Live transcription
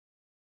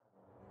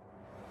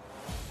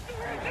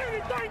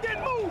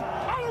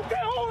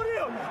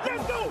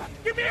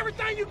Give me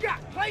everything you got.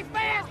 Play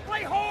fast,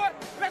 play hard.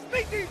 Let's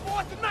beat these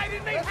boys tonight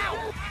in their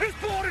house. It's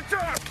party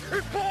time.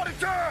 It's party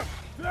time.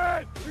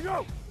 Here we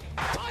go.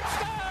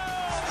 Touchdown!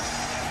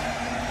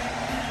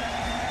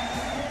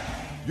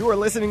 You are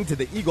listening to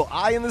the Eagle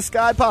Eye in the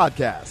Sky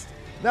podcast.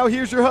 Now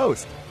here's your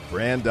host,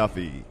 Fran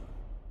Duffy.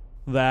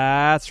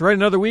 That's right.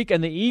 Another week,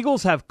 and the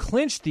Eagles have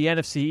clinched the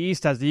NFC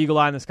East as the Eagle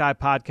Eye in the Sky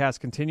podcast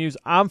continues.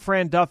 I'm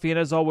Fran Duffy, and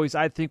as always,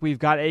 I think we've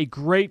got a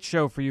great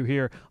show for you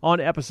here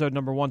on episode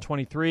number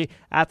 123.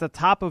 At the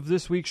top of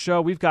this week's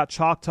show, we've got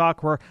Chalk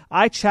Talk, where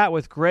I chat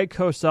with Greg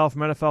Cosell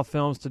from NFL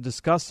Films to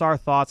discuss our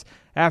thoughts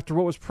after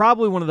what was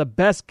probably one of the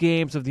best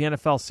games of the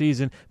NFL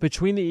season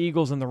between the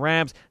Eagles and the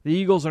Rams. The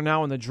Eagles are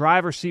now in the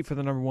driver's seat for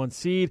the number one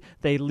seed.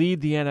 They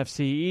lead the NFC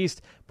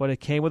East, but it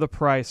came with a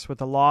price with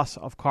the loss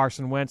of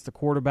Carson Wentz, the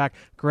quarterback.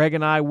 Greg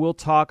and I will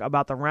talk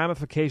about the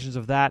ramifications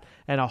of that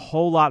and a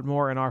whole lot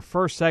more in our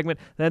first segment.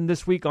 Then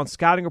this week on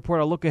Scouting Report,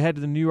 I'll look ahead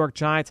to the New York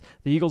Giants,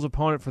 the Eagles'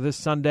 opponent for this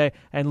Sunday,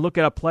 and look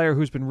at a player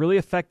who's been really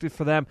effective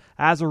for them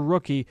as a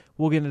rookie.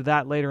 We'll get into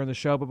that later in the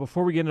show, but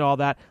before we get into all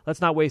that,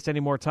 let's not waste any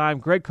more time.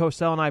 Greg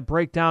Cosell and I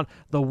break down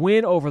the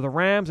win over the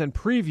Rams and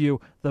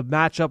preview the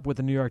matchup with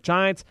the New York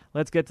Giants.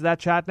 Let's get to that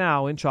chat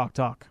now in Chalk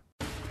Talk.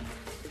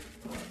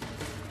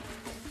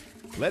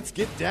 Let's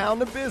get down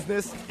to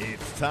business.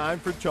 It's time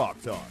for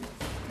Chalk Talk.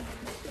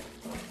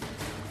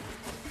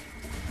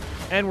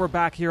 And we're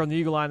back here on the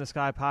Eagle Eye in the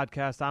Sky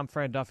podcast. I'm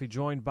Fran Duffy,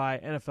 joined by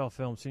NFL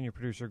Film senior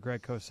producer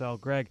Greg Cosell.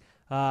 Greg,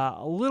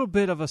 a little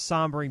bit of a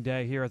sombering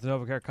day here at the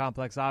NovaCare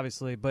Complex,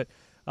 obviously, but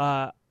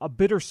a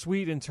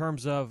bittersweet in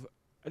terms of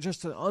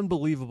just an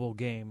unbelievable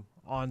game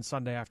on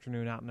Sunday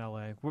afternoon out in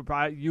L.A.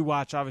 You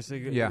watch, obviously,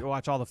 you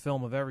watch all the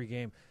film of every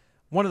game.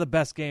 One of the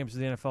best games of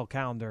the NFL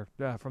calendar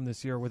from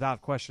this year,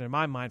 without question, in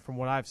my mind, from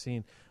what I've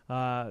seen.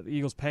 The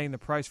Eagles paying the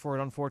price for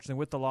it, unfortunately,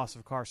 with the loss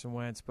of Carson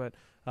Wentz. But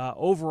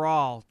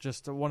overall,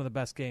 just one of the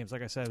best games,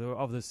 like I said,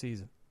 of this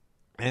season.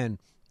 And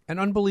an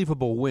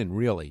unbelievable win,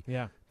 really.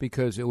 Yeah.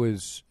 Because it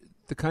was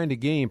the kind of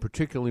game,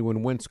 particularly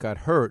when Wentz got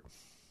hurt,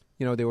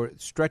 you know, there were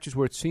stretches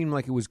where it seemed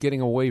like it was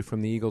getting away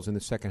from the Eagles in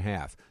the second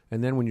half.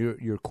 And then when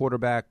your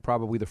quarterback,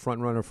 probably the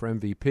front runner for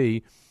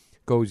MVP,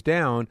 goes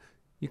down,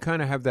 you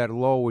kind of have that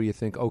lull where you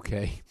think,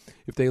 okay,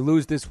 if they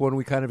lose this one,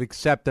 we kind of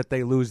accept that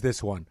they lose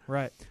this one.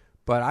 Right.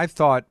 But I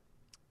thought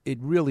it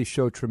really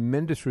showed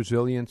tremendous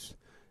resilience,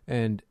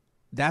 and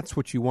that's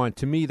what you want.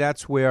 To me,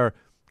 that's where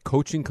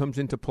coaching comes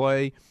into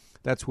play.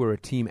 That's where a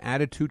team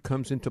attitude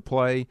comes into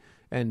play,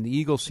 and the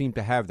Eagles seem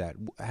to have that.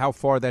 How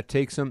far that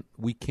takes them,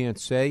 we can't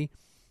say.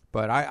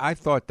 But I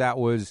thought that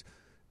was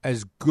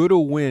as good a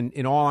win,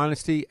 in all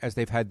honesty, as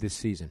they've had this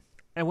season.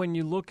 And when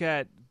you look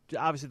at,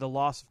 obviously, the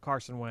loss of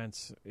Carson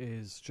Wentz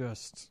is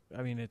just,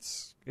 I mean,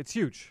 it's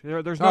huge.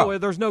 There's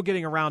no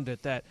getting around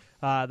it that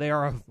they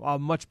are a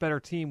much better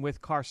team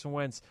with Carson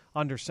Wentz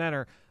under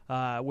center,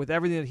 with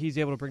everything that he's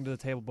able to bring to the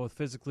table, both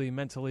physically,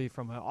 mentally,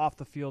 from off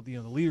the field, the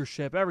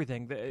leadership,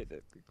 everything.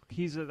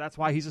 That's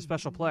why he's a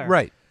special player.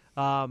 Right.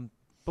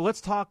 But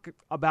let's talk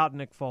about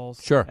Nick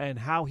Foles. Sure. And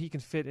how he can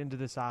fit into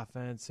this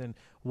offense and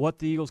what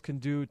the Eagles can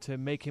do to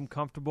make him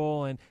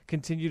comfortable and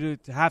continue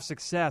to have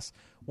success.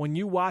 When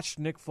you watched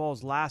Nick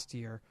Foles last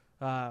year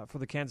for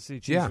the Kansas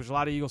City Chiefs, which a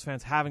lot of Eagles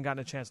fans haven't gotten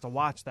a chance to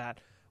watch that,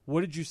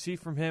 what did you see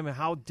from him, and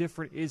how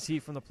different is he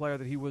from the player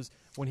that he was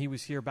when he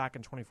was here back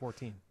in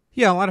 2014?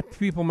 Yeah, a lot of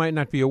people might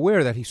not be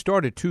aware that he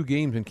started 2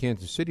 games in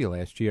Kansas City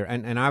last year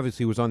and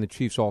obviously was on the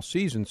Chiefs all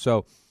season,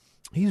 so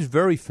he's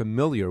very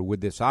familiar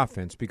with this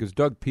offense because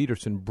Doug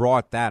Peterson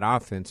brought that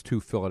offense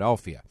to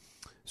Philadelphia.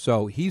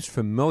 So he's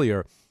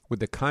familiar with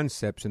the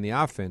concepts in the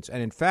offense.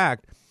 And in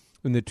fact,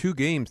 in the 2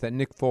 games that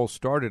Nick Foles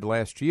started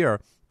last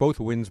year, both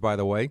wins, by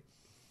the way,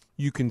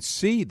 you can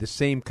see the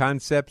same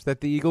concepts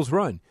that the Eagles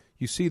run.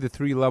 You see the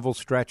 3-level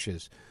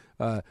stretches.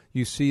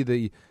 You see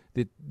the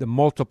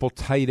multiple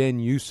tight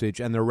end usage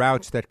and the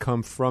routes that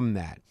come from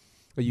that.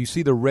 You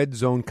see the red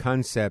zone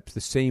concepts, the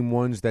same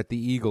ones that the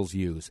Eagles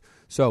use.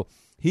 So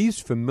he's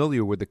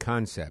familiar with the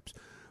concepts.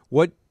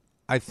 What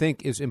I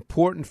think is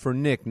important for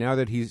Nick now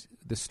that he's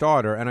the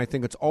starter, and I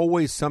think it's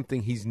always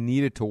something he's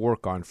needed to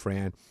work on,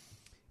 Fran,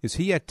 is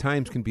he at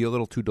times can be a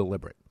little too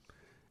deliberate.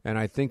 And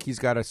I think he's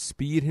got to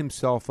speed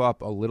himself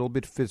up a little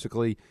bit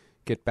physically,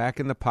 get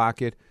back in the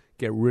pocket,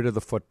 get rid of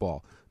the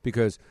football.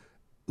 Because,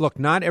 look,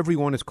 not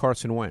everyone is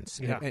Carson Wentz.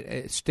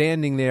 Yeah.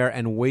 Standing there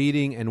and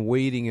waiting and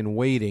waiting and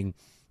waiting.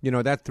 You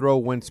know, that throw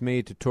Wentz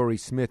made to Torrey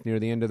Smith near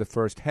the end of the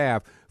first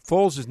half,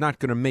 Foles is not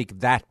going to make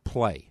that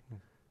play.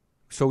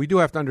 So we do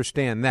have to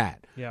understand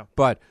that. Yeah.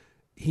 But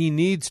he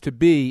needs to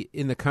be,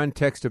 in the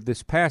context of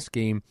this pass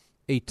game,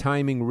 a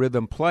timing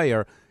rhythm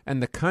player,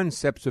 and the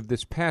concepts of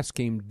this pass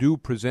game do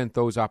present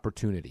those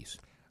opportunities.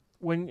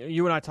 When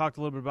you and I talked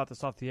a little bit about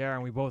this off the air,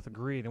 and we both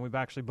agreed, and we've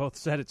actually both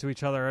said it to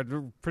each other at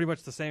pretty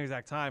much the same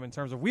exact time in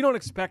terms of we don't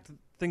expect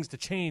things to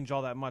change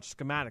all that much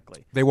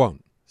schematically. They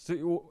won't.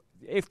 So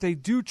if they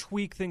do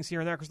tweak things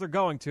here and there, because they're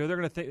going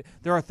to,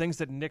 there are things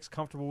that Nick's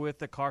comfortable with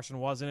that Carson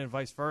wasn't, and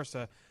vice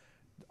versa.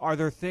 are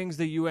there things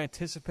that you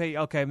anticipate?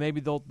 Okay, maybe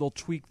they'll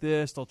tweak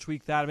this, they'll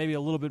tweak that, maybe a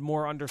little bit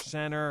more under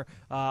center,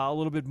 a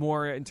little bit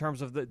more in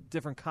terms of the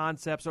different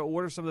concepts. Or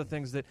what are some of the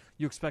things that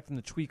you expect them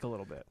to tweak a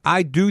little bit?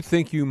 I do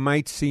think you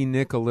might see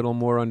Nick a little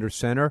more under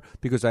center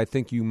because I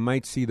think you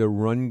might see the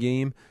run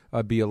game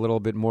be a little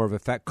bit more of a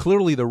fact.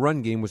 Clearly, the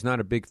run game was not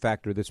a big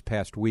factor this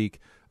past week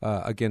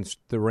against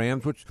the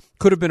Rams, which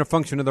could have been a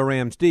function of the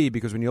Rams' D,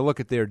 because when you look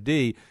at their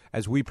D,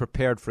 as we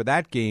prepared for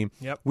that game,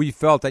 we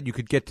felt that you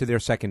could get to their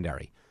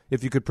secondary.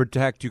 If you could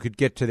protect, you could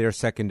get to their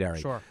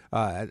secondary. Sure.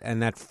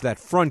 And that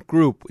front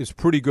group is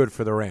pretty good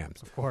for the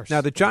Rams. Of course.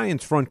 Now, the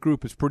Giants' front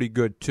group is pretty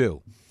good,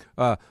 too.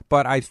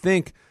 But I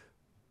think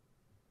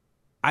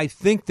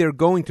they're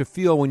going to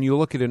feel, when you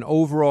look at an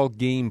overall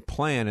game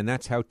plan, and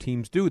that's how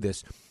teams do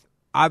this.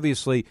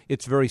 Obviously,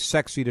 it's very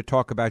sexy to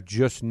talk about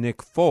just Nick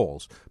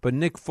Foles, but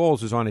Nick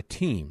Foles is on a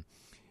team,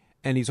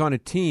 and he's on a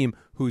team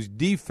whose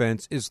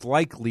defense is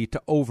likely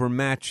to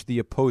overmatch the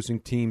opposing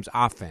team's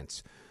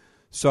offense.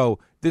 So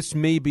this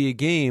may be a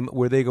game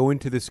where they go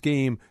into this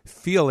game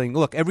feeling,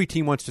 look, every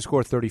team wants to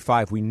score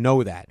 35. We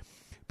know that.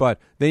 But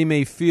they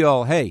may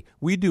feel, hey,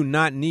 we do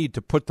not need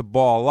to put the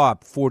ball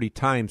up 40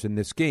 times in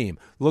this game.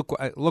 Look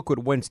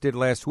what Wentz did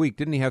last week.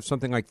 Didn't he have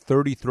something like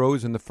 30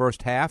 throws in the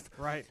first half?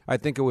 Right. I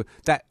think it was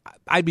that.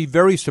 I'd be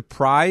very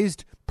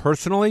surprised,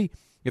 personally,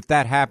 if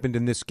that happened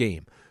in this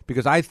game,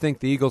 because I think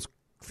the Eagles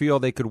feel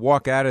they could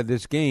walk out of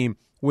this game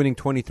winning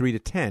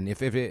 23-10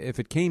 if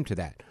it came to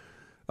that.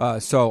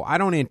 So I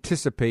don't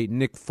anticipate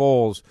Nick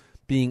Foles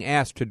being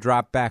asked to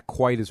drop back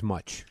quite as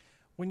much.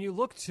 When you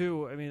look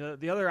to, I mean,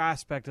 the other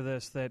aspect of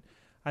this that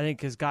I think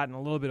has gotten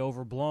a little bit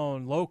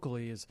overblown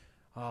locally is,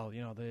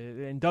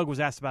 and Doug was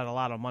asked about it a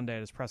lot on Monday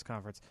at his press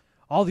conference.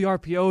 All the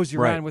RPOs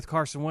you ran with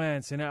Carson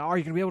Wentz, and are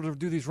you going to be able to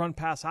do these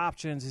run-pass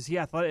options? Is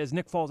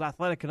Nick Foles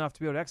athletic enough to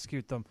be able to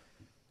execute them?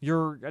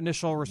 Your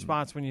initial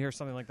response when you hear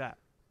something like that?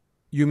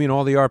 You mean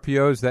all the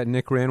RPOs that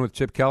Nick ran with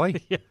Chip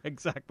Kelly? Yeah,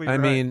 exactly. I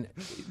mean,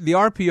 the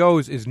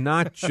RPOs is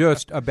not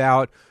just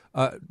about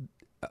a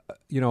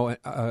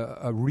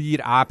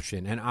read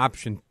option, an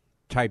option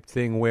type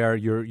thing where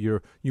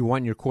you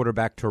want your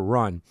quarterback to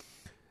run,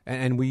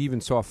 and we even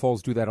saw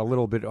Foles do that a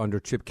little bit under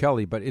Chip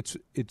Kelly. But it's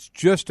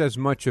just as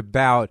much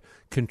about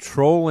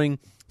controlling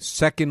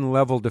second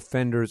level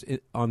defenders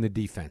on the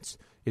defense.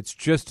 It's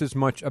just as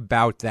much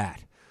about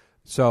that.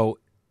 So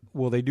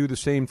will they do the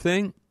same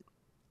thing?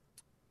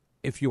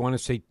 If you want to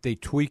say they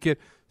tweak it,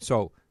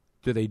 so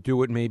do they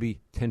do it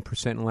maybe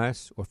 10%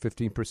 less or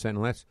 15%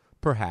 less?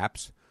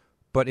 Perhaps,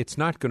 but it's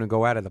not going to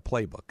go out of the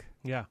playbook.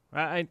 Yeah.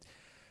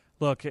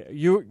 Look,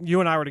 you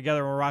and I were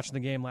together when we were watching the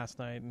game last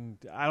night, and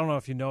I don't know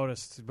if you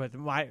noticed, but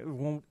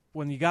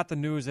when you got the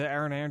news that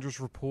Aaron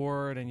Andrews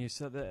report and you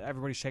said that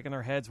everybody's shaking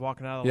their heads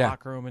walking out of the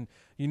locker room, and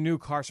you knew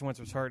Carson Wentz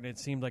was hurt, and it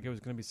seemed like it was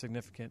going to be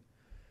significant,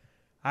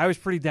 I was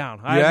pretty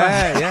down. I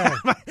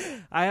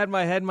had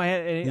my head in my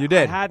head. And you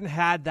did. I hadn't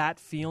had that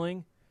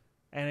feeling,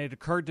 and it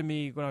occurred to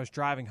me when I was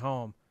driving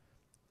home.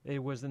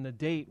 The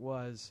date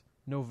was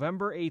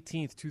November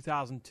 18th,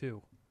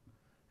 2002.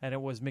 And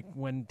it was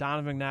when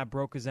Donovan McNabb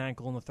broke his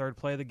ankle in the third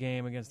play of the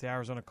game against the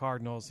Arizona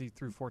Cardinals. He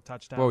threw 4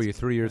 touchdowns. Whoa, you're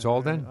 3 years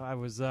old then? I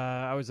was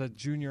a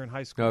junior in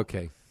high school.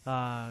 Okay.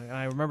 And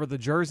I remember the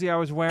jersey I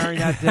was wearing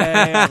that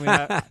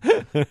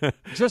day.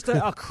 Just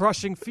a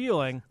crushing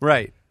feeling.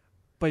 Right.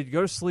 But you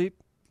go to sleep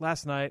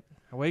last night,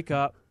 I wake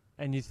up,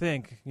 and you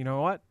think, you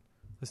know what?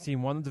 This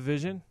team won the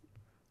division.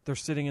 They're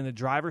sitting in the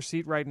driver's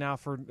seat right now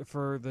for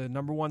the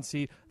number 1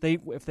 seed.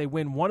 If they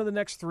win one of the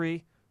next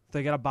 3,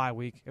 they got a bye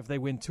week. If they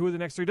win 2 of the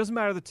next 3, doesn't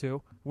matter the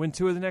 2. Win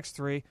 2 of the next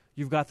 3,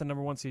 you've got the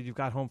number 1 seed. You've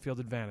got home field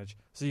advantage.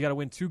 So you got to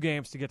win 2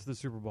 games to get to the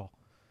Super Bowl.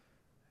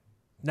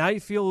 Now you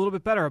feel a little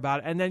bit better about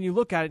it, and then you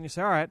look at it and you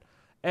say, all right,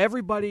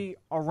 everybody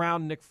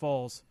around Nick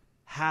Foles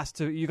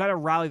you got to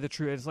rally the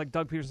troops. It's like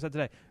Doug Peterson said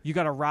today. You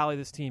got to rally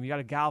this team. You got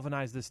to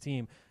galvanize this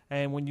team.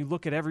 And when you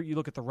look at you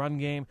look at the run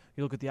game,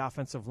 you look at the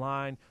offensive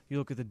line, you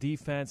look at the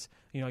defense,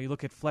 you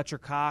look at Fletcher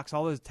Cox,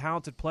 all those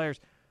talented players.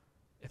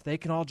 If they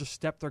can all just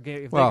step their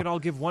game, if they can all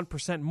give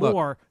 1%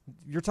 more,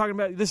 you're talking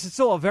about this is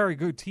still a very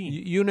good team.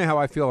 You know how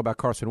I feel about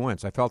Carson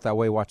Wentz. I felt that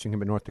way watching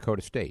him at North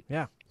Dakota State.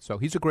 Yeah. So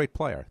he's a great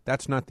player.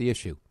 That's not the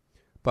issue.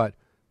 But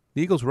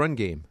the Eagles' run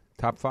game,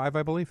 top 5,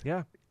 I believe?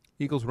 Yeah.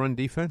 Eagles' run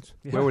defense?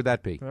 Yeah. Where would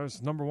that be? That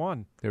was number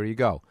 1. There you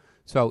go.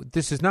 So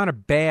this is not a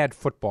bad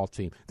football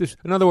team.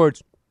 In other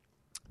words,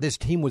 this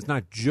team was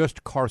not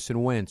just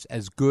Carson Wentz,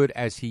 as good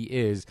as he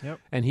is,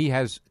 and he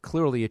has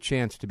clearly a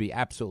chance to be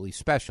absolutely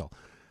special.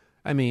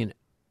 I mean,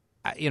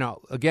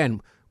 again,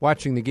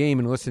 watching the game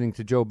and listening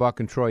to Joe Buck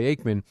and Troy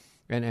Aikman,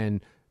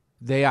 and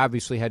they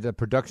obviously had a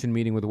production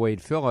meeting with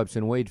Wade Phillips,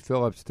 and Wade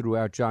Phillips threw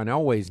out John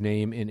Elway's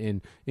name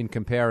in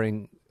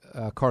comparing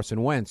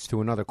Carson Wentz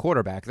to another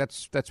quarterback.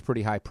 That's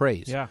pretty high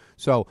praise. Yeah.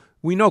 So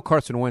we know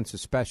Carson Wentz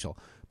is special,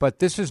 but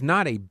this is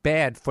not a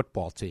bad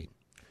football team.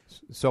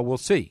 So we'll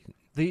see.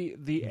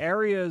 The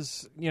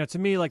areas, to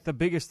me, like the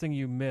biggest thing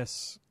you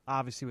miss,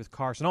 obviously, with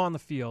Carson on the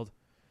field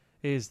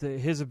is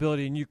his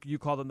ability, and you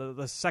call them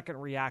the second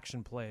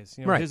reaction plays.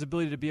 His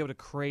ability to be able to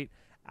create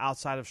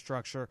outside of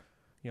structure.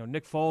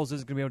 Nick Foles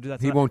isn't going to be able to do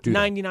that. He won't do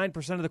that.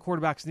 99% of the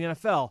quarterbacks in the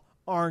NFL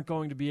aren't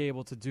going to be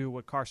able to do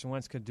what Carson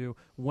Wentz could do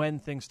when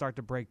things start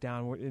to break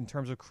down in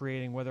terms of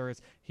creating, whether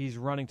it's he's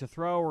running to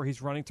throw or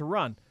he's running to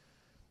run.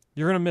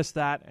 You're going to miss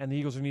that, and the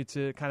Eagles need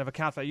to kind of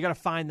account for that. You got to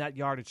find that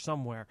yardage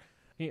somewhere.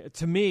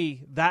 To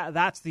me,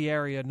 that's the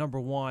area, number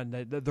one,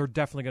 that they're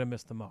definitely going to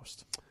miss the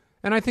most.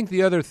 And I think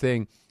the other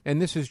thing,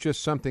 and this is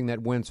just something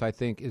that Wentz, I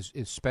think, is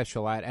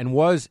special at, and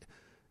was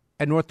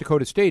at North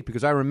Dakota State,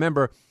 because I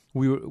remember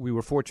we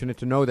were fortunate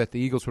to know that the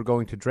Eagles were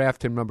going to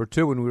draft him number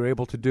 2, and we were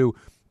able to do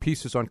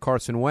pieces on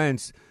Carson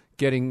Wentz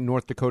getting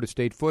North Dakota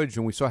State footage,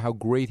 and we saw how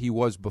great he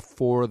was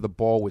before the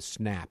ball was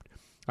snapped.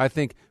 I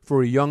think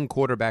for a young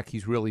quarterback,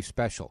 he's really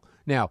special.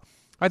 Now,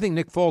 I think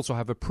Nick Foles will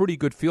have a pretty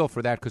good feel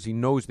for that because he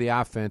knows the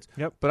offense,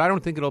 but I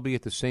don't think it'll be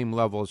at the same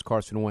level as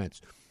Carson Wentz.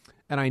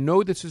 And I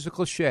know this is a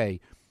cliche,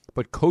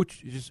 but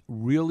coaches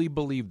really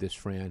believe this,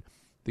 Fran.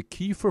 The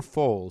key for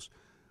Foles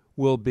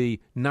will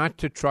be not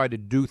to try to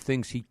do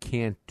things he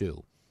can't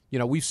do.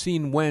 We've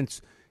seen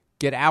Wentz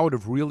get out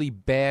of really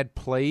bad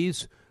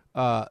plays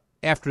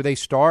after they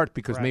start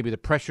because maybe the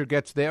pressure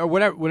gets there or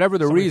whatever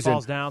the Somebody reason.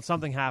 Falls down,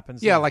 something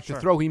happens. Yeah, like the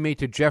throw he made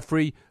to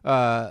Jeffrey,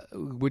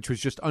 which was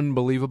just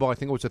unbelievable. I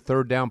think it was a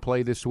third down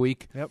play this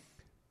week. Yep.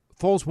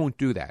 Foles won't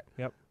do that.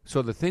 Yep.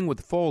 So the thing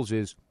with Foles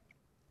is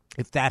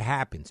if that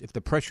happens, if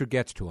the pressure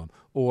gets to him,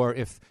 or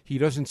if he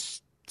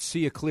doesn't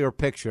see a clear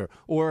picture,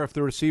 or if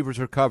the receivers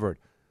are covered,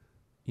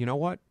 you know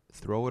what?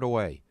 Throw it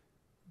away.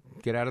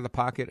 Get out of the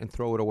pocket and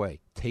throw it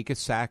away. Take a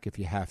sack if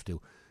you have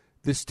to.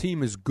 This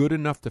team is good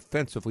enough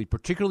defensively,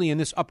 particularly in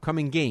this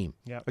upcoming game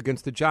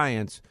against the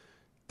Giants,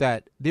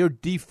 that their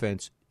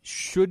defense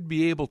should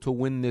be able to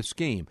win this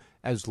game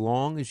as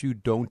long as you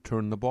don't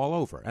turn the ball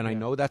over. And I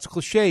know that's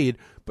cliched,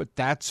 but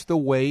that's the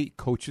way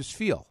coaches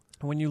feel.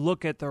 When you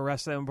look at the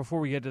rest of them, before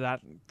we get to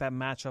that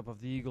matchup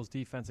of the Eagles'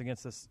 defense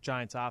against this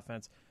Giants'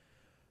 offense,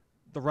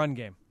 the run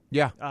game.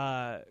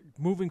 Yeah.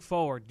 Moving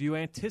forward, do you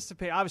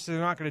anticipate? Obviously,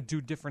 they're not going to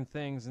do different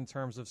things in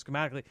terms of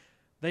schematically.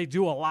 They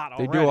do a lot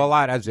already. They do a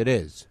lot as it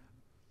is.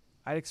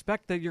 I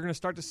expect that you're going to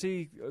start to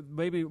see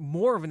maybe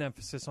more of an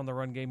emphasis on the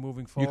run game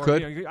moving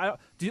forward. You could.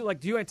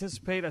 Do you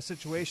anticipate a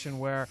situation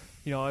where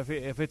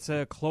if it's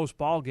a close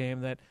ball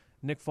game that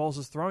Nick Foles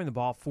is throwing the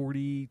ball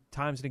 40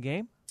 times in a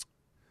game?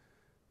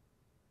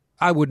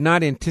 I would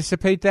not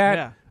anticipate that.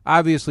 Yeah.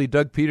 Obviously,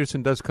 Doug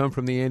Peterson does come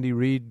from the Andy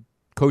Reid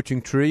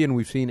coaching tree, and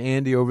we've seen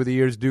Andy over the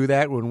years do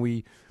that when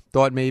we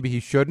thought maybe he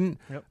shouldn't.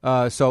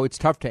 Yep. So it's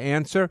tough to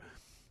answer.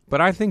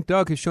 But I think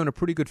Doug has shown a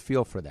pretty good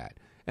feel for that.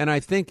 And I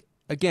think,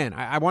 again,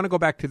 I want to go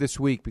back to this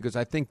week because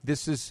I think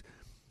this is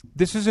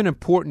an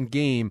important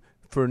game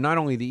for not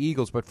only the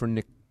Eagles but for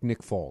Nick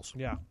Foles.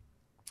 Yeah.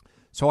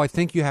 So I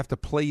think you have to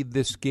play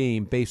this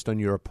game based on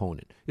your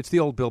opponent. It's the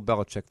old Bill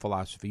Belichick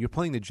philosophy. You're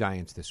playing the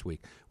Giants this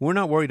week. We're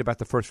not worried about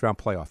the first-round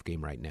playoff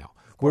game right now.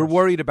 We're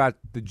worried about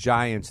the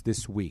Giants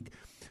this week.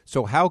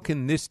 So how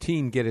can this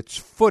team get its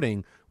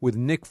footing with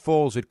Nick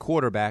Foles at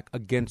quarterback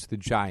against the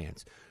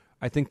Giants?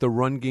 I think the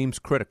run game's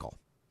critical.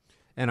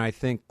 And I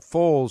think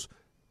Foles,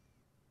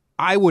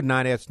 I would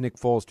not ask Nick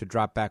Foles to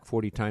drop back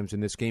 40 times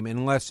in this game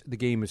unless the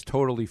game is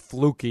totally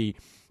fluky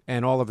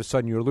and all of a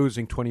sudden you're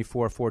losing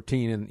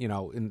 24-14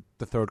 in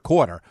the third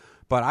quarter.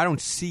 But I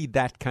don't see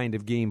that kind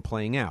of game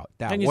playing out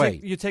that way.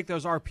 You take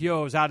those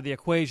RPOs out of the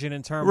equation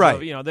in terms of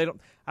they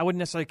don't. I wouldn't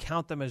necessarily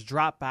count them as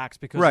dropbacks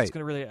because it's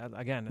going to really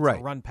it's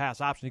a run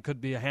pass option. It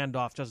could be a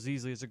handoff just as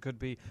easily as it could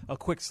be a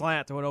quick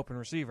slant to an open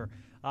receiver.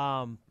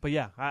 But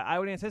yeah, I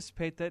would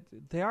anticipate that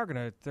they're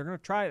going to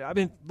try it. I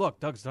mean, look,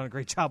 Doug's done a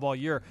great job all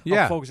year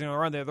of focusing on the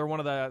run.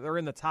 They're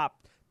in the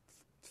top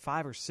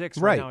 5 or 6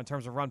 right now in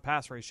terms of run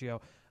pass ratio.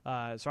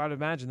 So I'd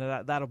imagine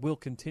that will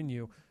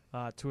continue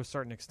to a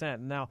certain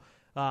extent. Now.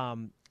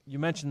 You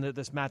mentioned that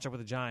this matchup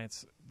with the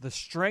Giants. The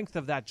strength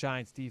of that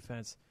Giants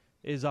defense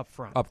is up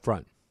front. Up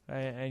front.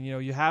 And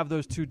you have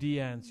those 2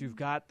 DNs. You've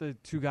got the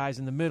 2 guys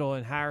in the middle,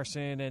 and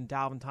Harrison and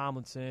Dalvin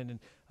Tomlinson,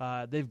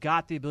 and they've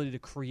got the ability to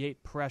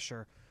create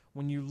pressure.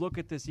 When you look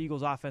at this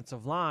Eagles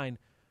offensive line,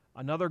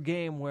 another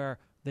game where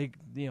they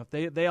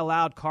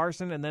allowed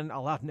Carson and then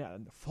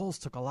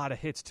Foles took a lot of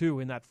hits too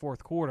in that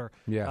fourth quarter.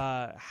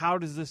 Yeah. How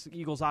does this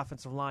Eagles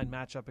offensive line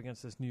match up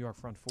against this New York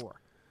front 4?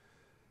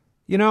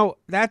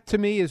 That to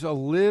me is a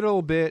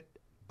little bit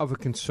of a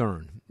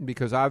concern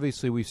because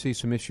obviously we see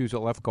some issues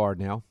at left guard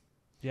now.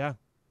 Yeah.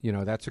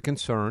 That's a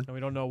concern. And we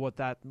don't know what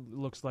that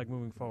looks like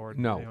moving forward.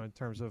 No. In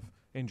terms of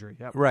injury.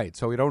 Yep. Right.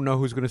 So we don't know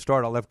who's going to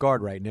start at left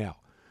guard right now.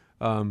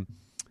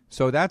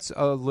 So that's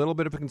a little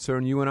bit of a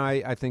concern. You and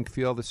I think,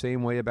 feel the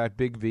same way about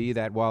Big V,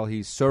 that while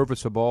he's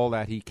serviceable,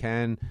 that he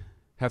can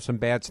have some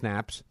bad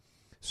snaps.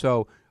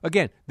 So,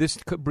 again, this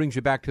brings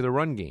you back to the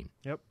run game.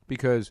 Yep.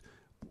 Because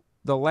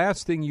the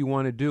last thing you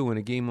want to do in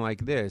a game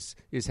like this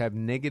is have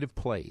negative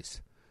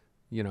plays.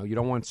 You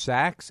don't want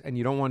sacks, and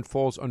you don't want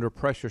Foles under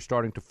pressure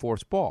starting to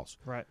force balls.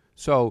 Right.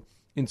 So,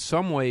 in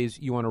some ways,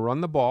 you want to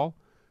run the ball,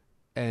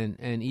 and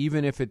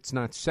even if it's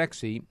not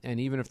sexy,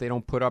 and even if they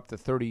don't put up the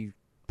 30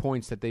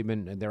 points that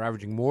they're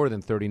averaging more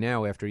than 30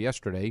 now after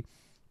yesterday,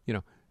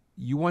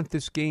 you want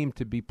this game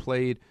to be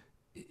played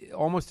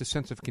almost a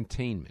sense of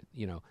containment.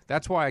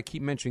 That's why I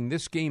keep mentioning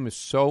this game is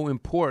so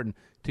important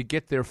to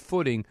get their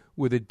footing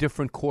with a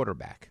different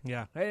quarterback.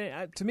 Yeah,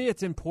 to me,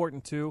 it's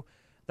important too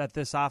that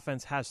this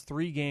offense has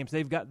 3 games.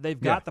 They've got the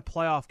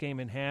playoff game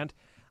in hand.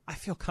 I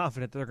feel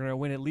confident they're going to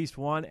win at least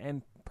 1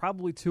 and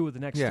probably 2 of the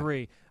next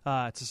 3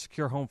 to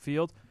secure home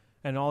field,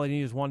 and all they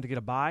need is 1 to get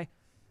a bye.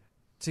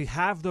 To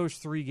have those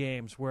 3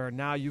 games where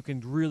now you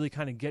can really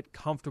kind of get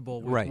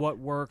comfortable with what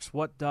works,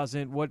 what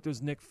doesn't, what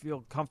does Nick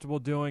feel comfortable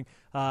doing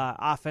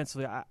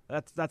offensively,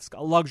 that's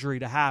a luxury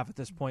to have at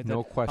this point that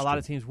no question. A lot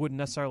of teams wouldn't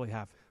necessarily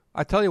have.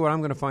 I tell you what I'm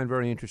going to find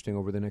very interesting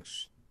over the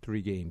next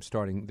 3 games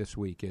starting this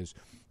week is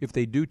if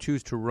they do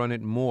choose to run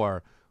it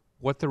more,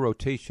 what the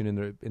rotation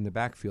in the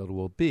backfield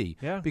will be.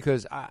 Yeah.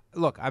 Because,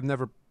 look, I've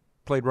never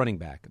played running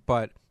back,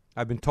 but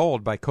I've been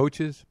told by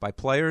coaches, by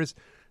players,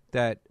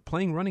 that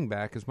playing running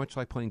back is much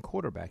like playing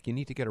quarterback. You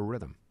need to get a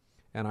rhythm.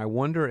 And I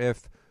wonder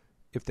if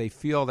they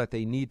feel that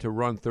they need to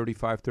run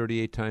 35,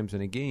 38 times in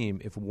a game,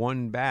 if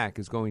one back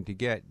is going to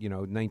get,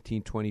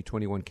 19, 20,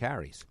 21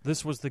 carries.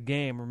 This was the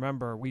game,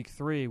 remember, Week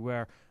 3,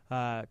 where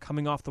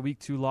coming off the Week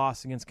 2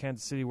 loss against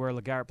Kansas City where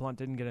LeGarrette Blount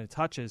didn't get any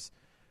touches,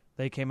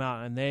 they came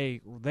out and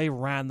they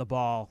ran the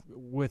ball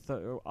with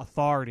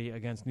authority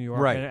against New York.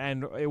 Right.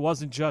 And it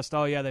wasn't just,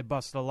 they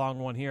busted a long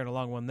one here and a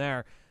long one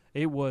there.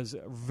 It was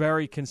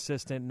very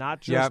consistent, not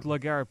just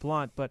LeGarrette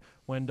Blount, but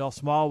Wendell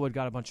Smallwood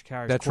got a bunch of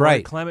carries. That's Corey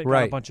right. Clement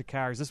got a bunch of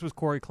carries. This was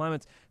Corey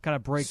Clement's kind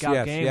of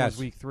breakout game was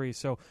Week 3.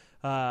 So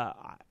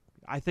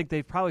I think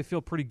they probably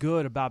feel pretty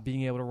good about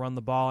being able to run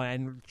the ball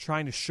and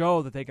trying to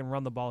show that they can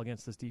run the ball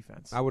against this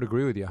defense. I would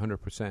agree with you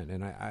 100%,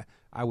 and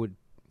I would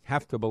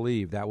have to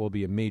believe that will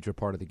be a major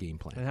part of the game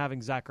plan. And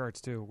having Zach Ertz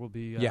too will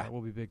be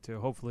big too.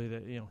 Hopefully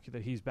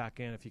that he's back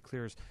in if he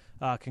clears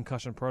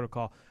concussion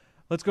protocol.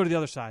 Let's go to the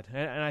other side.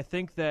 And I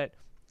think that,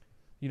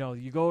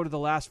 you go to the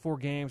last 4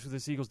 games with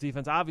this Eagles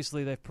defense.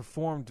 Obviously, they've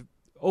performed,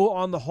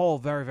 on the whole,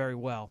 very, very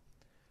well.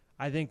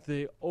 I think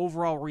the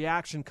overall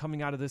reaction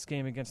coming out of this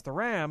game against the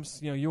Rams,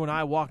 you and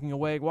I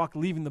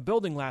leaving the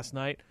building last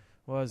night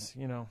was,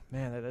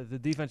 man, the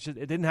defense, it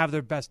didn't have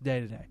their best day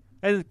today.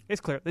 And it's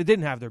clear, they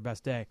didn't have their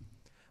best day.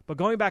 But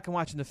going back and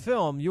watching the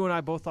film, you and I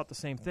both thought the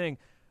same thing.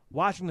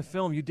 Watching the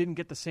film, you didn't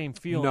get the same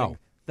feeling. No.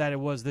 That it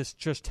was this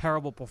just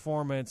terrible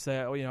performance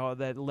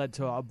that led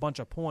to a bunch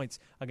of points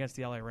against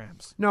the LA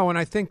Rams. No, and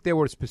I think there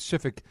were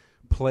specific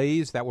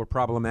plays that were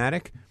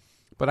problematic,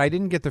 but I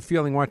didn't get the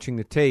feeling watching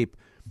the tape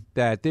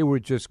that they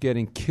were just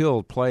getting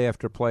killed play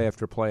after play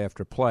after play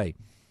after play.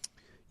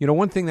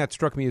 One thing that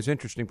struck me as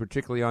interesting,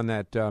 particularly on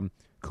that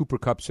Cooper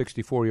Kupp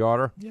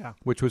 64-yarder,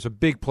 which was a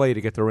big play to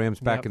get the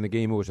Rams back in the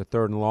game. It was a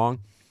 3rd and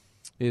long,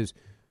 is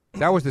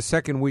that was the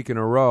second week in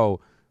a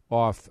row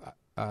off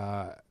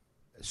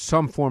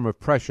some form of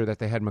pressure that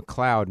they had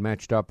McLeod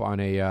matched up on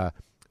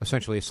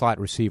essentially a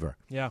slot receiver.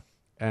 Yeah.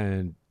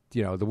 And,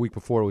 the week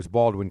before it was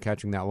Baldwin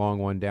catching that long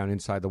one down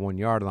inside the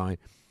 1-yard line.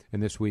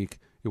 And this week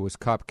it was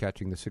Kupp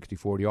catching the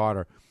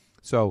 64-yarder.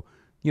 So,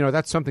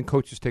 that's something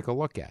coaches take a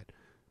look at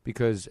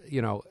because,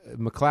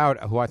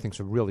 McLeod, who I think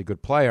is a really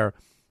good player,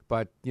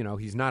 but,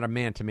 he's not a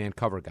man-to-man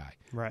cover guy.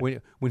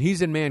 Right. When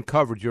he's in man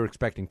coverage, you're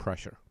expecting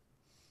pressure.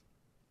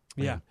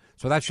 Yeah.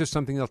 So that's just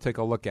something they'll take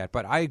a look at.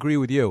 But I agree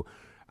with you.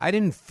 I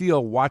didn't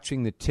feel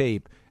watching the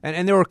tape,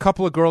 and there were a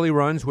couple of Gurley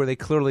runs where they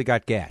clearly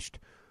got gashed.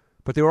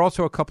 But there were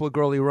also a couple of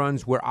Gurley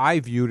runs where I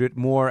viewed it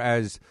more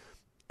as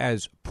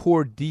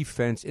poor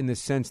defense in the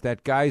sense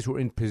that guys were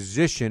in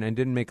position and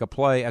didn't make a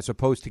play as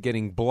opposed to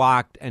getting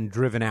blocked and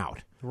driven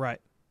out. Right.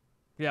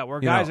 Yeah, where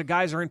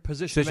guys are in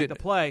position to make the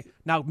play,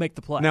 now make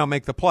the play. Now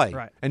make the play.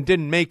 Right. And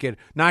didn't make it,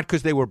 not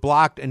because they were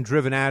blocked and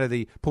driven out of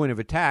the point of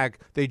attack,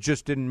 they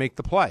just didn't make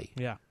the play.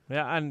 Yeah,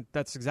 and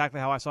that's exactly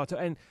how I saw it too.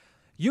 And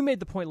you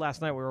made the point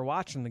last night we were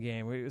watching the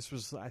game.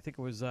 I think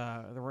it was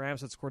the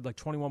Rams had scored like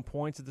 21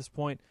 points at this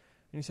point.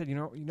 And you said, you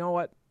know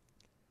what?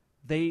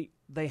 They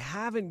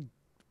haven't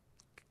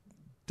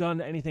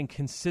done anything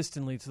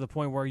consistently to the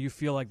point where you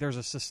feel like there's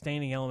a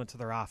sustaining element to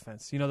their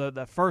offense.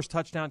 The first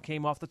touchdown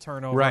came off the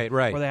turnover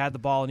where they had the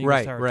ball in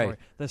Eagles territory. Right.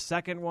 The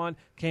second one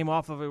came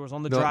off of it was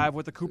on the drive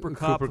with the Cooper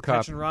Kupp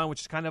catch and run,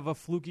 which is kind of a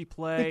fluky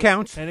play. It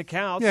counts. And it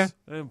counts. Yeah.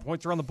 And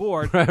points are on the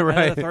board. Right.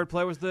 And the third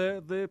play was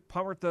the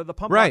pump for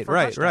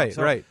a touchdown.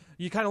 So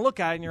you kind of look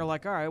at it and you're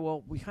like, all right,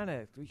 well, we kind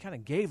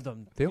of gave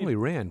them. They only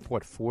ran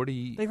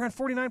 40? They ran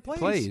 49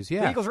 plays.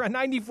 Yeah. The Eagles ran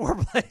 94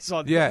 plays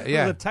on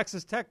the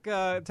Texas Tech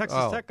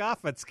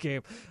offense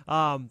game.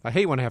 I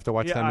hate when I have to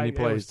watch that many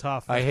plays. It was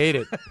tough. I hate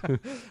it,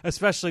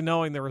 especially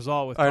knowing the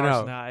result with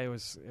Carson. It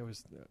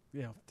was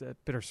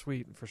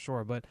bittersweet for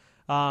sure. But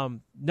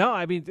no,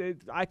 I mean,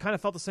 I kind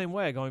of felt the same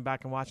way going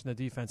back and watching the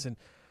defense. And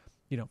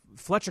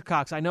Fletcher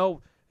Cox, I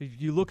know.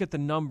 You look at the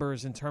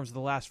numbers in terms of the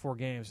last 4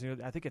 games.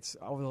 I think it's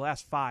over the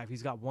last 5.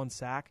 He's got 1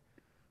 sack.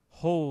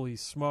 Holy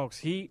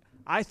smokes!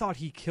 I thought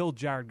he killed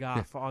Jared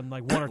Goff on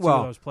like 1 or 2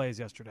 of those plays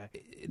yesterday.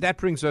 That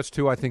brings us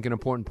to, I think, an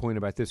important point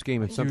about this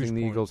game. It's something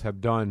the Eagles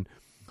have done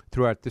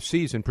throughout the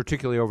season,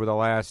 particularly over the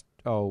last.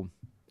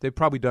 They've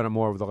probably done it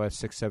more over the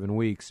last 6-7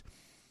 weeks.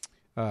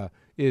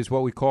 is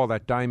what we call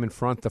that diamond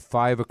front, the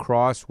 5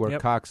 across, where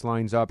Yep. Cox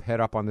lines up, head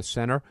up on the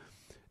center.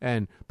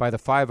 And by the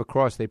 5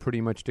 across, they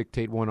pretty much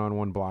dictate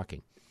one-on-one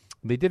blocking.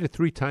 They did it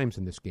 3 times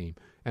in this game,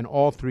 and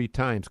all 3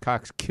 times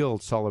Cox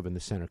killed Sullivan, the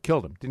center.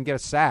 Killed him. Didn't get a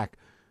sack.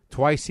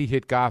 Twice he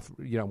hit Goff,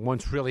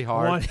 once really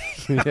hard.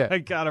 I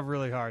got him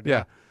really hard.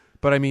 Yeah.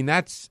 But, I mean,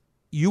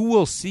 you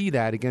will see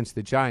that against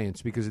the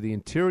Giants because of the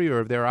interior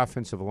of their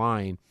offensive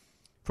line.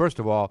 First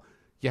of all,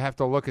 you have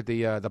to look at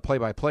the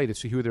play-by-play to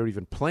see who they're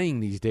even playing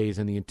these days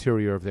in the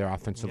interior of their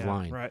offensive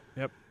line. Right.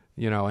 Yep.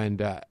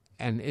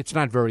 And it's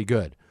not very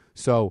good.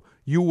 So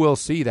you will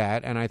see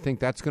that, and I think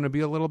that's going to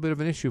be a little bit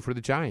of an issue for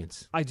the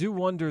Giants. I do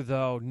wonder,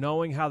 though,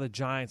 knowing how the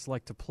Giants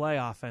like to play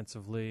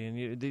offensively,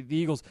 and the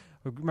Eagles,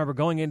 remember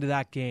going into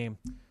that game,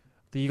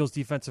 the Eagles'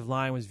 defensive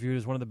line was viewed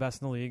as one of the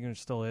best in the league, and it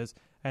still is,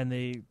 and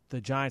the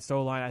Giants'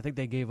 O-line, I think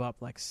they gave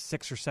up like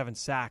 6 or 7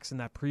 sacks in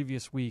that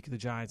previous week, the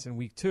Giants, in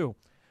week 2.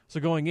 So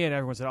going in,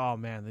 everyone said, oh,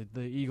 man,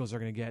 the Eagles are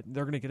going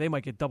to they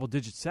might get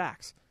double-digit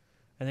sacks.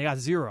 And they got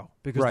 0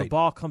 because the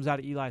ball comes out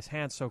of Eli's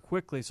hands so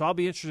quickly. So I'll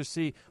be interested to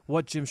see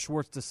what Jim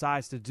Schwartz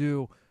decides to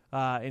do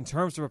in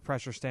terms of a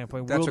pressure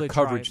standpoint. That's a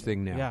coverage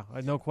thing now.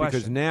 Yeah, no question.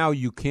 Because now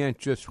you can't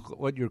just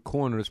let your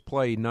corners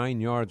play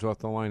 9 yards off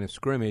the line of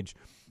scrimmage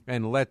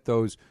and let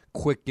those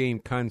quick game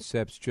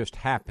concepts just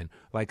happen,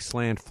 like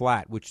slant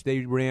flat, which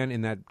they ran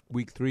in that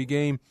Week 3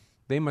 game.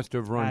 They must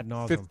have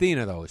run 15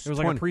 of those. It was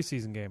 20. like a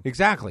preseason game.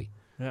 Exactly.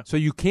 Yeah. So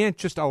you can't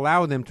just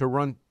allow them to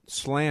run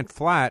slant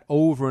flat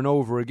over and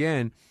over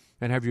again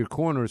and have your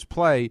corners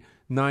play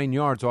 9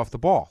 yards off the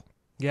ball.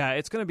 Yeah,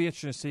 it's going to be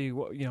interesting to see,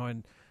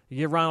 and you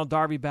get Ronald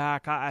Darby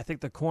back. I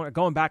think the corner,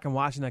 going back and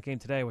watching that game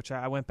today, which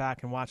I went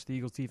back and watched the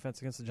Eagles defense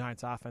against the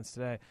Giants offense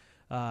today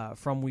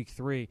from Week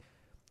 3.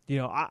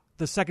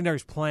 The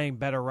secondary's playing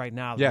better right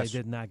now than they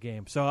did in that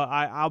game. So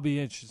I'll be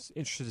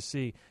interested to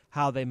see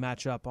how they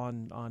match up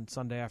on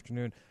Sunday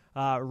afternoon.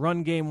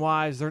 Run game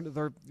wise,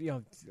 they're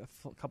a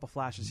couple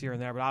flashes here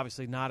and there, but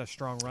obviously not a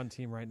strong run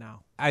team right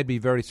now. I'd be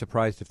very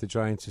surprised if the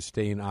Giants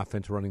sustain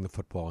offense running the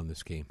football in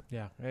this game.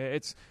 Yeah,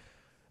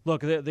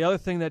 look. The other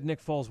thing that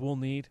Nick Foles will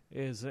need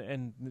is,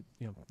 and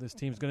this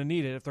team's going to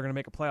need it if they're going to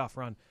make a playoff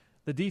run.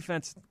 The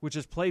defense, which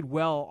has played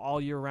well all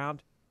year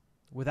round,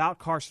 without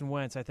Carson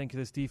Wentz, I think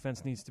this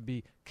defense needs to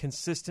be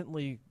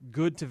consistently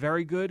good to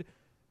very good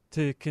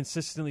to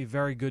consistently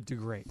very good to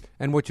great.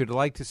 And what you'd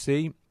like to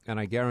see. And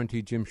I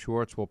guarantee Jim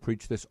Schwartz will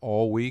preach this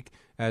all week,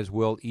 as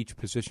will each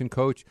position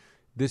coach.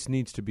 This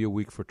needs to be a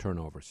week for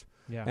turnovers.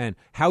 Yeah. And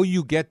how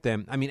you get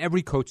them, I mean,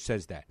 every coach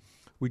says that.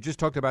 We just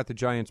talked about the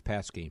Giants'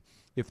 pass game.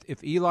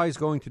 If Eli's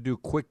going to do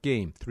quick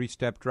game,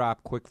 3-step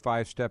drop, quick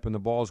 5-step, and the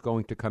ball's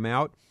going to come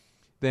out,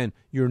 then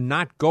you're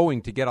not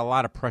going to get a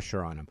lot of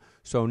pressure on him.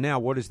 So now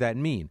what does that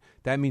mean?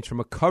 That means from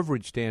a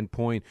coverage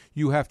standpoint,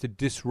 you have to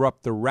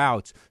disrupt the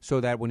routes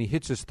so that when he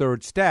hits his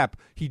 3rd step,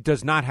 he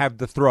does not have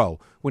the throw.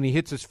 When he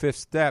hits his 5th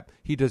step,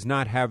 he does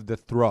not have the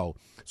throw.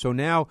 So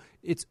now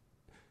it's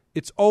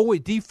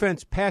always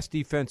pass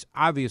defense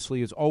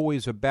obviously is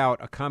always about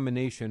a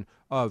combination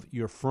of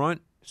your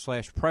front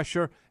 /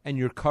 pressure and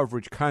your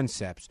coverage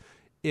concepts.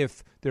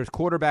 If there's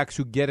quarterbacks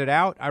who get it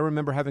out, I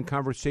remember having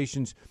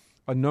conversations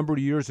a number of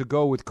years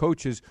ago with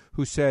coaches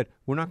who said,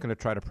 we're not going to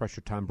try to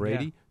pressure Tom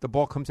Brady. Yeah. The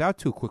ball comes out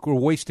too quick. We're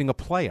wasting a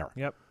player.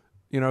 Yep.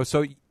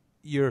 So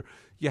you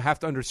have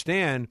to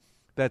understand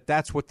that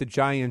that's what the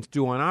Giants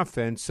do on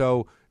offense.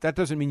 So that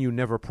doesn't mean you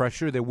never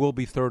pressure. There will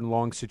be 3rd and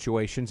long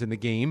situations in the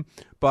game.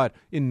 But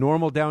in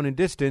normal down and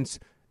distance,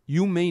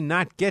 you may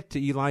not get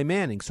to Eli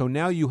Manning. So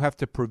now you have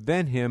to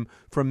prevent him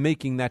from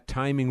making that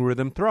timing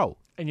rhythm throw.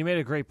 And you made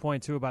a great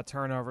point, too, about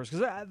turnovers,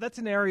 because that's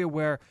an area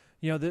where –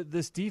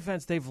 this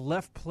defense, they've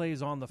left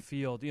plays on the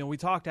field. We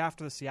talked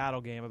after the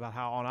Seattle game about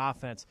how on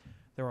offense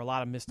there were a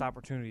lot of missed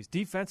opportunities.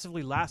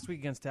 Defensively, last week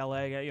against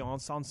L.A., on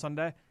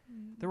Sunday,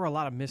 there were a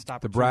lot of missed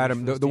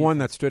opportunities. The one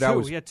that stood out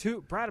was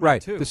two. Bradham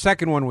right. Two. The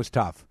second one was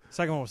tough.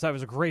 Second one was tough. It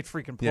was a great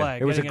freaking play. Yeah,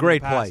 it was a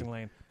great play.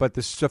 Lane. But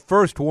the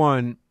first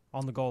one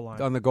on the goal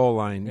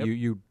line.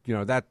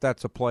 Yep.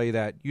 That's a play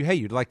that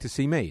you'd like to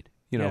see made.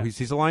 Yeah.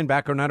 He's a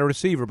linebacker, not a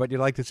receiver, but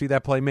you'd like to see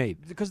that play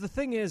made. Because the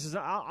thing is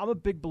I'm a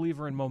big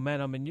believer in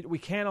momentum, and we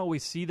can't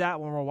always see that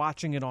when we're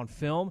watching it on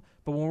film.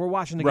 But when we're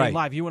watching the game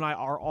live, you and I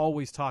are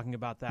always talking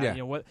about that.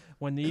 Yeah.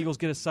 When the Eagles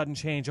get a sudden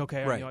change,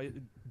 okay, right.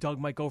 Doug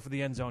might go for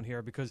the end zone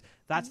here, because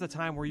that's the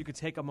time where you could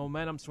take a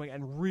momentum swing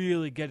and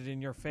really get it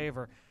in your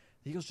favor.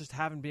 The Eagles just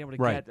haven't been able to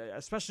get,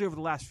 especially over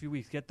the last few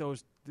weeks, get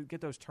those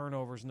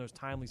turnovers in those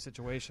timely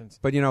situations.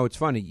 But it's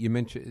funny you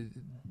mentioned.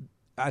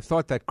 I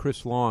thought that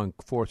Chris Long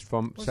forced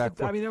sack.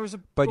 There was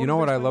but you know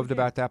what I loved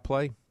about that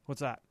play?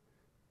 What's that?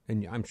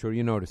 And I'm sure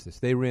you noticed this.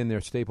 They ran their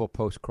staple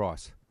post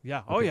cross. Yeah.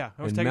 Okay. Oh, yeah.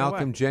 And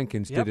Malcolm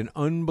Jenkins did an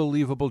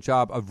unbelievable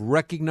job of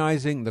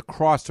recognizing the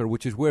crosser,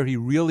 which is where he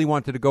really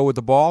wanted to go with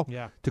the ball,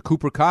 to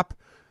Cooper Kupp.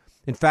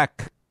 In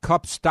fact,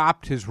 Kupp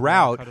stopped his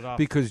route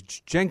because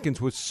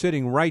Jenkins was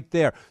sitting right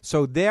there.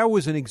 So there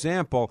was an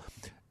example.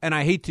 and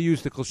I hate to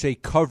use the cliche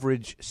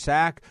coverage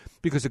sack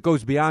because it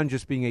goes beyond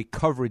just being a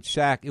coverage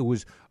sack. It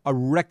was a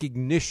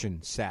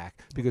recognition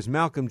sack because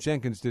Malcolm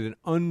Jenkins did an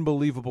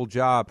unbelievable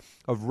job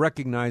of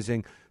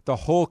recognizing the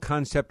whole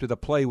concept of the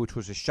play, which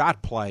was a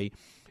shot play,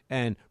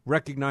 and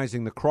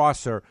recognizing the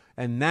crosser,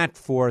 and that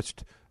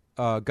forced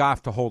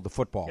Goff to hold the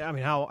football. Yeah, I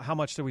mean, how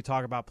much did we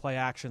talk about play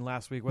action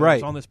last week? Whether it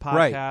was on this podcast,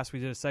 right. We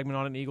did a segment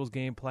on an Eagles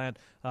game plan,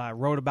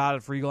 wrote about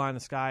it for Eagle Eye in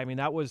the Sky. I mean,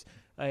 that was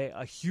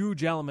a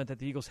huge element that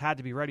the Eagles had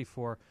to be ready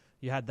for.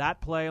 You had that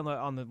play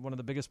on the one of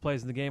the biggest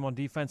plays in the game on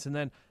defense, and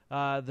then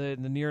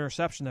the near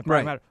interception that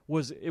probably mattered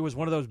was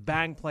one of those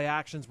bang play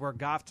actions where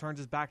Goff turns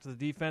his back to the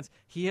defense,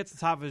 he hits the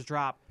top of his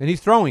drop, and he's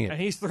throwing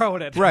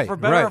it, right, for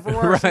better or for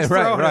worse, he's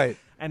throwing it.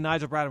 And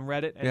Nigel Bradham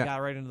read it and got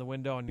right into the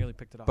window and nearly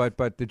picked it off.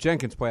 But the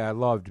Jenkins play I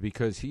loved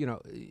because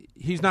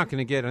he's not going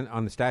to get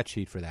on the stat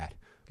sheet for that,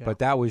 but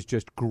that was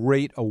just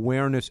great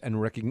awareness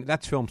and recognition.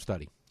 That's film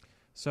study.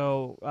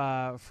 So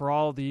for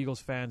all of the Eagles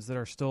fans that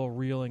are still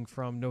reeling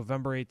from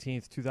November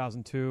 18th,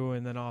 2002,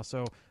 and then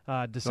also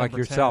December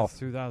 10th,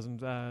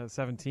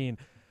 2017,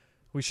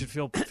 we should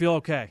feel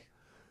okay.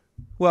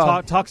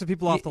 Well, talk to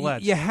people off the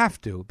ledge. You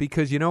have to,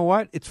 because you know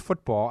what? It's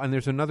football, and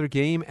there's another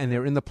game, and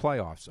they're in the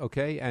playoffs,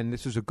 okay? And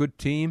this is a good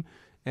team,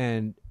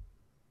 and,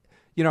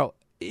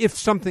 if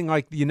something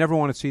like you never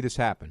want to see this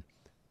happen,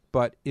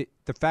 but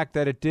the fact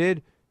that it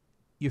did,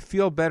 you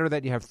feel better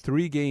that you have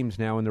 3 games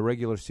now in the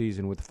regular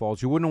season with the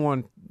Falls. You wouldn't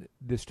want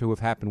this to have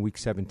happened week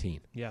 17.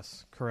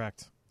 Yes,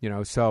 correct.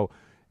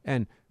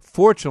 And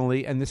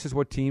fortunately, and this is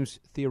what teams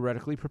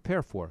theoretically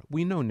prepare for,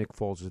 we know Nick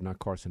Foles is not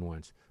Carson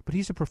Wentz, but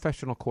he's a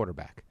professional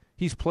quarterback.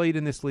 He's played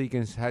in this league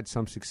and has had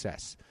some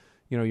success.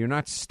 You're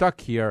not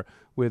stuck here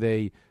with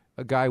a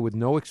guy with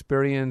no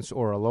experience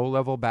or a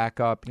low-level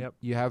backup. Yep.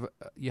 You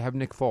have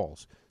Nick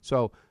Foles.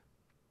 So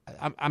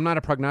I'm not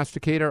a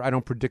prognosticator. I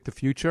don't predict the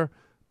future,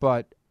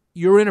 but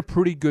you're in a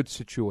pretty good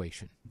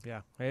situation.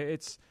 Yeah,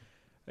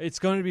 it's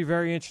going to be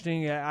very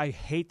interesting. I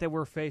hate that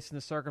we're facing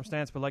the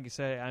circumstance, but like you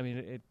say, I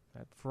mean,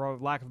 for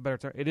lack of a better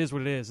term, it is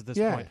what it is at this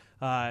point.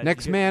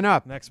 Next man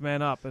up. Next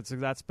man up.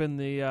 That's been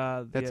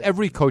that's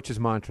every coach's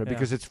mantra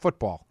because it's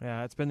football.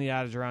 Yeah, it's been the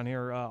adage around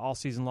here all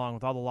season long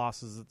with all the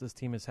losses that this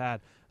team has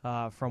had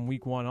from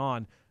week 1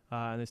 on.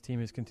 And this team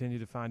has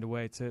continued to find a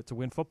way to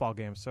win football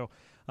games. So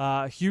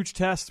huge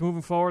test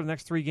moving forward, the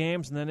next 3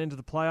 games, and then into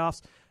the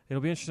playoffs. It'll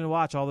be interesting to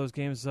watch all those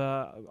games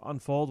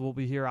unfold. We'll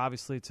be here,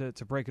 obviously,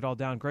 to break it all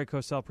down. Greg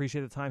Cosell,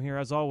 appreciate the time here,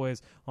 as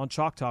always, on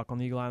Chalk Talk on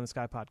the Eagle Eye in the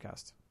Sky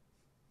podcast.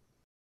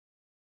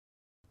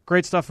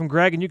 Great stuff from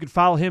Greg, and you can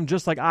follow him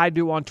just like I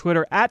do on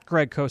Twitter at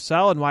Greg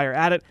Cosell. And while you're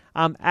at it,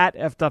 I'm at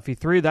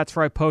FDuffy3. That's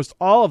where I post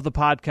all of the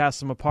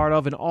podcasts I'm a part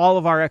of and all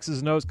of our X's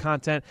and O's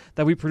content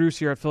that we produce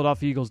here at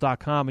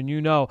PhiladelphiaEagles.com.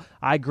 And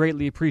I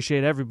greatly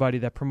appreciate everybody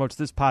that promotes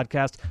this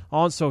podcast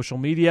on social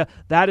media.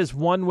 That is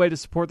one way to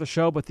support the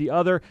show, but the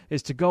other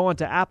is to go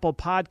onto Apple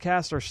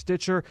Podcasts or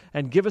Stitcher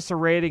and give us a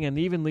rating and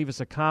even leave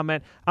us a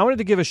comment. I wanted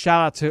to give a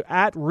shout-out to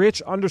at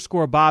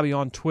Rich_Bobby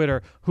on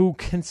Twitter, who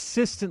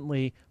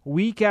consistently,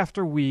 week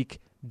after week,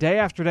 day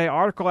after day,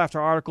 article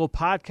after article,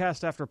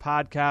 podcast after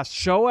podcast,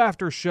 show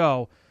after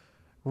show,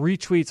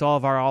 retweets all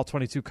of our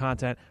All-22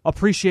 content.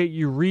 Appreciate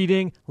you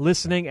reading,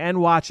 listening,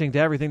 and watching to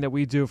everything that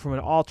we do from an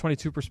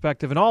All-22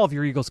 perspective and all of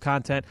your Eagles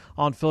content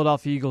on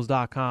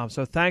PhiladelphiaEagles.com.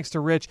 So thanks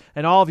to Rich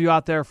and all of you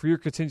out there for your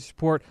continued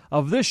support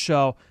of this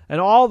show and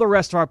all the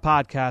rest of our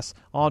podcasts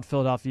on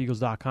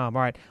PhiladelphiaEagles.com.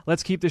 All right,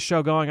 let's keep this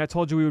show going. I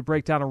told you we would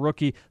break down a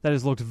rookie that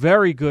has looked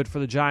very good for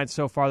the Giants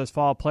so far this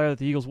fall, a player that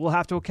the Eagles will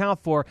have to account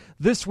for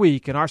this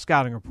week in our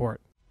scouting report.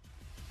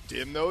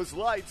 Dim those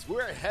lights.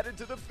 We're headed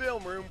to the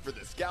film room for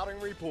the scouting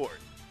report.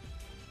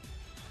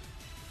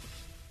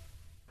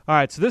 All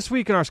right, so this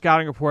week in our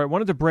scouting report, I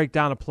wanted to break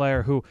down a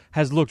player who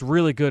has looked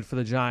really good for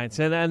the Giants,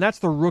 and that's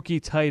the rookie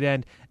tight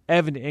end,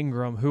 Evan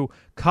Ingram, who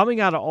coming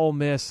out of Ole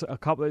Miss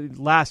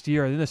last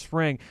year in the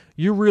spring,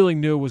 you really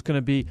knew was going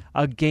to be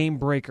a game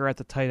breaker at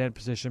the tight end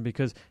position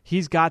because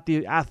he's got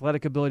the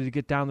athletic ability to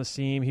get down the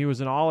seam. He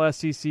was an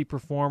all-SEC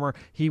performer.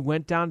 He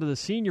went down to the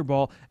Senior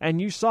Bowl, and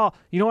you saw,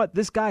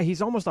 this guy,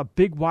 he's almost a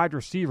big wide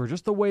receiver.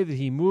 Just the way that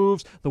he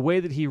moves, the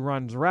way that he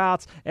runs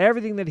routes,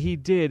 everything that he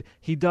did,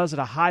 he does at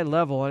a high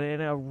level and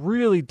in a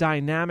really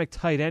dynamic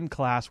tight end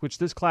class, which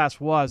this class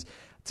was.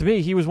 To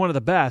me, he was one of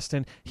the best,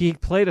 and he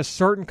played a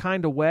certain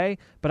kind of way,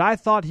 but I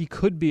thought he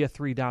could be a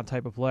 3-down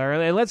type of player.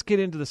 And let's get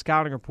into the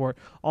scouting report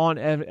on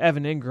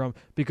Evan Ingram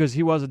because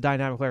he was a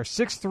dynamic player.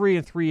 6'3"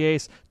 and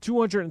 3/8,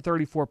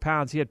 234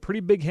 pounds. He had pretty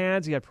big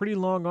hands. He had pretty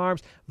long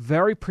arms,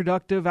 very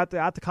productive at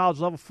the college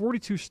level.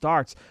 42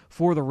 starts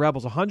for the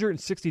Rebels,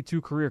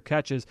 162 career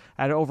catches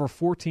at over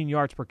 14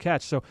 yards per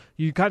catch. So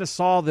you kind of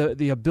saw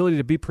the ability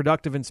to be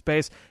productive in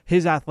space.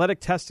 His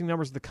athletic testing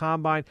numbers at the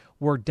Combine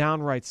were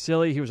downright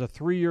silly. He was a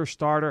 3-year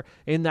starter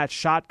in that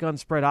shotgun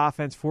spread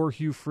offense for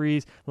Hugh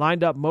Freeze,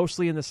 lined up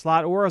mostly in the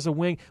slot or as a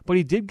wing, but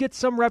he did get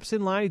some reps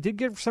in line. He did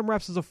get some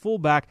reps as a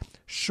fullback,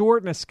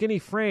 short and a skinny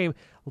frame.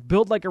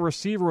 built like a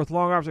receiver with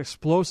long arms,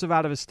 explosive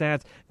out of his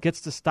stance,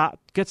 gets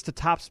to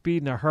top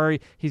speed in a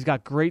hurry. He's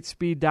got great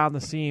speed down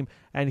the seam,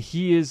 and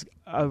he is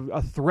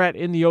a threat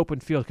in the open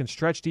field, can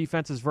stretch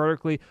defenses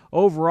vertically.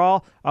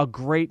 Overall, a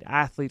great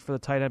athlete for the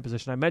tight end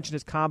position. I mentioned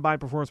his combine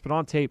performance, but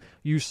on tape,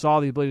 you saw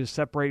the ability to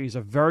separate. He's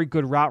a very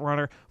good route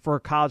runner for a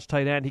college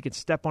tight end. He can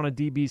step on a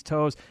DB's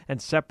toes and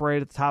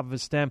separate at the top of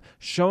his stem,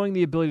 showing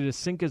the ability to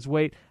sink his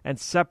weight and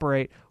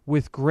separate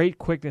with great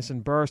quickness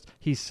and burst.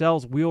 He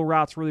sells wheel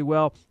routes really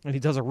well, and he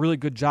does a really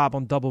good job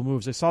on double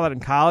moves. I saw that in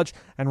college,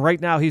 and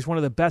right now he's one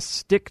of the best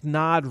stick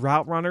nod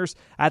route runners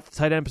at the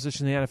tight end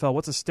position in the NFL.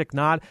 What's a stick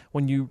nod?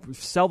 When you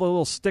sell the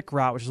little stick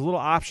route, which is a little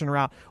option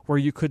route where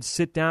you could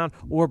sit down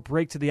or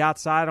break to the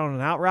outside on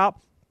an out route.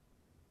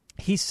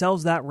 He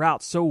sells that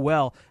route so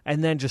well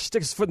and then just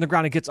sticks his foot in the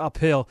ground and gets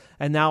uphill.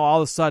 And now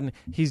all of a sudden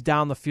he's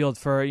down the field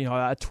for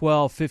a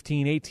 12,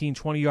 15, 18,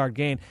 20-yard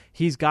gain.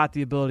 He's got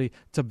the ability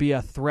to be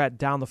a threat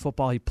down the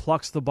football. He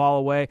plucks the ball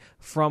away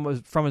from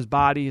his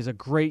body. He's a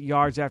great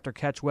yards after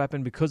catch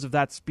weapon because of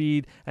that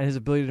speed and his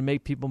ability to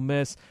make people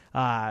miss.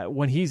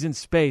 When he's in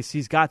space,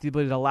 he's got the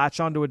ability to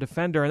latch onto a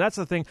defender. And that's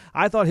the thing.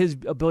 I thought his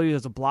ability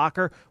as a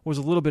blocker was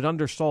a little bit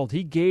undersold.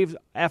 He gave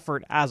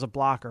effort as a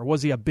blocker.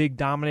 Was he a big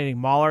dominating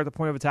mauler at the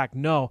point of attack?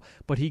 No,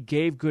 but he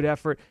gave good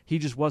effort. He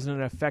just wasn't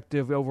an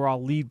effective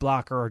overall lead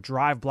blocker or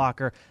drive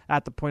blocker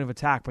at the point of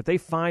attack. But they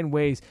find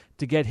ways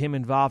to get him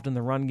involved in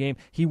the run game.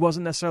 He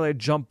wasn't necessarily a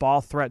jump ball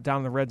threat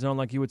down the red zone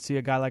like you would see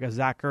a guy like a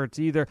Zach Ertz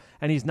either,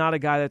 and he's not a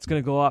guy that's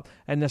going to go up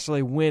and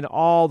necessarily win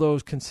all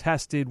those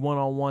contested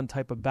one-on-one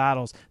type of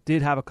battles.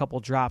 Did have a couple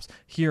drops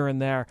here and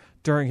there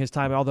during his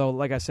time, although,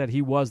 like I said,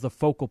 he was the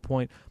focal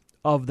point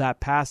of that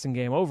passing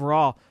game.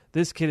 Overall,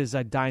 this kid is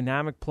a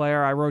dynamic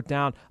player. I wrote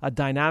down a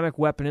dynamic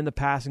weapon in the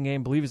passing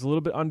game. Believe he's a little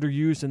bit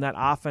underused in that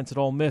offense at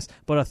Ole Miss,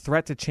 but a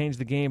threat to change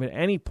the game at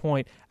any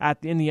point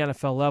in the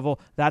NFL level.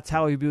 That's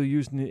how he'll be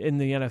used in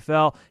the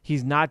NFL.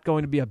 He's not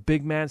going to be a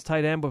big man's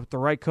tight end, but with the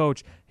right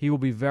coach, he will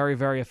be very,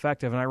 very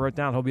effective. And I wrote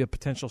down he'll be a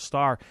potential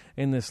star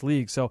in this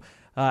league. So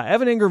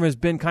Evan Ingram has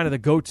been kind of the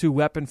go-to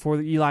weapon for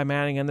the Eli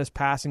Manning in this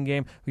passing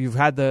game. You've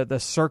had the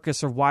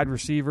circus of wide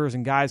receivers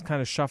and guys kind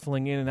of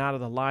shuffling in and out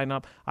of the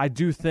lineup. I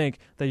do think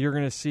that you're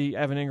going to see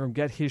Evan Ingram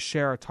get his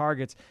share of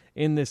targets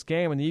in this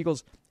game, and the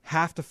Eagles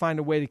have to find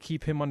a way to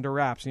keep him under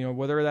wraps.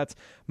 Whether that's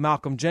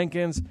Malcolm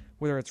Jenkins,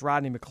 whether it's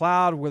Rodney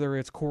McLeod, whether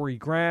it's Corey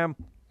Graham.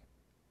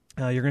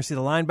 You're going to see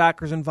the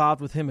linebackers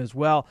involved with him as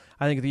well.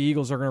 I think the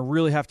Eagles are going to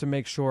really have to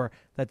make sure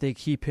that they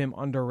keep him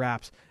under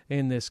wraps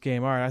in this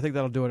game. All right, I think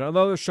that'll do it.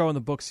 Another show in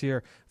the books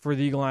here for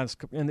the Eagle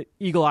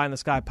Eye in the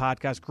Sky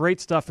podcast. Great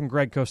stuff from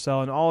Greg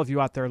Cosell and all of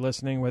you out there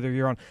listening, whether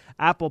you're on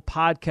Apple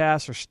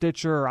Podcasts or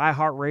Stitcher or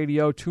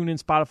iHeartRadio,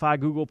 TuneIn, Spotify,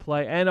 Google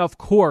Play, and, of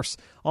course,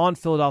 on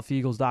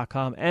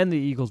PhiladelphiaEagles.com and the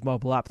Eagles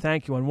mobile app.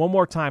 Thank you. And one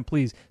more time,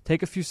 please,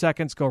 take a few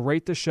seconds, go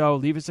rate the show,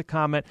 leave us a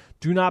comment.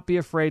 Do not be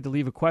afraid to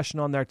leave a question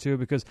on there, too,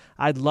 because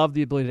I'd love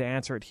the ability to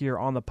answer it here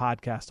on the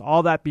podcast.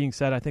 All that being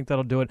said, I think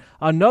that'll do it.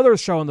 Another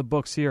show in the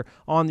books here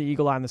on the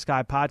Eagle Eye in the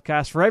Sky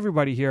podcast. For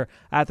everybody here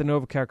at the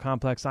NovaCare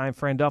Complex, I am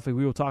Fran Duffy.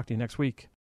 We will talk to you next week.